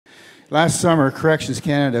Last summer, Corrections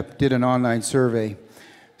Canada did an online survey.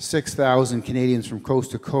 6,000 Canadians from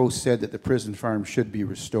coast to coast said that the prison farm should be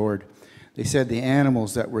restored. They said the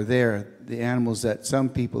animals that were there, the animals that some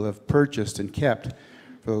people have purchased and kept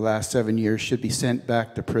for the last 7 years, should be sent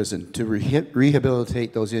back to prison to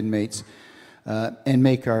rehabilitate those inmates and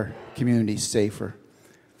make our communities safer.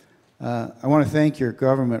 I want to thank your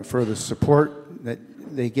government for the support that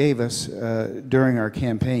they gave us during our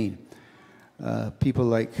campaign. People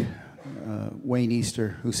like Wayne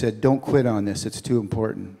Easter, who said, "Don't quit on this, it's too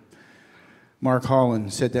important." Mark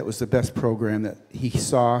Holland said that was the best program that he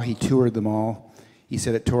saw. He toured them all. He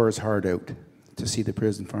said it tore his heart out to see the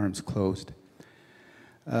prison farms closed.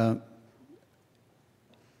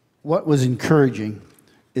 What was encouraging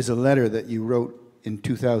is a letter that you wrote in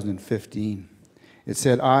 2015. It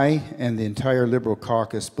said, "I and the entire Liberal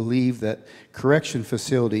caucus believe that correction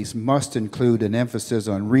facilities must include an emphasis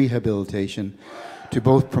on rehabilitation to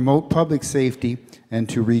both promote public safety and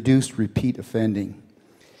to reduce repeat offending.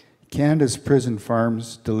 Canada's prison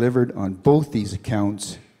farms delivered on both these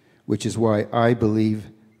accounts, which is why I believe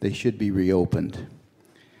they should be reopened."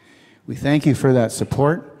 We thank you for that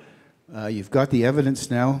support. You've got the evidence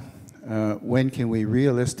now. When can we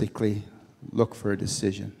realistically look for a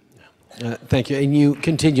decision? Thank you, and you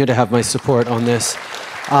continue to have my support on this.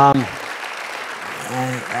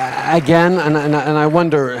 Again, and I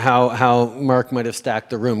wonder how Mark might have stacked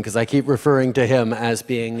the room, because I keep referring to him as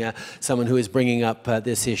being someone who is bringing up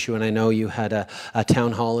this issue, and I know you had a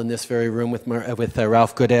town hall in this very room with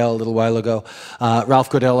Ralph Goodale a little while ago. Ralph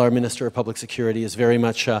Goodale, our Minister of Public Security, is very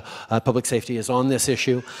much, public safety is on this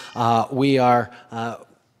issue. We are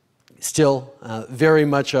still very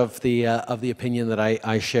much of the opinion that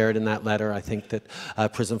I shared in that letter. I think that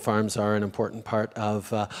prison farms are an important part of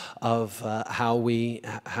how we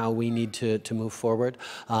need to move forward.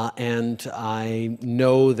 And I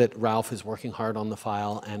know that Ralph is working hard on the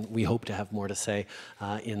file, and we hope to have more to say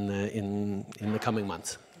in the coming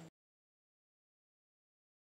months.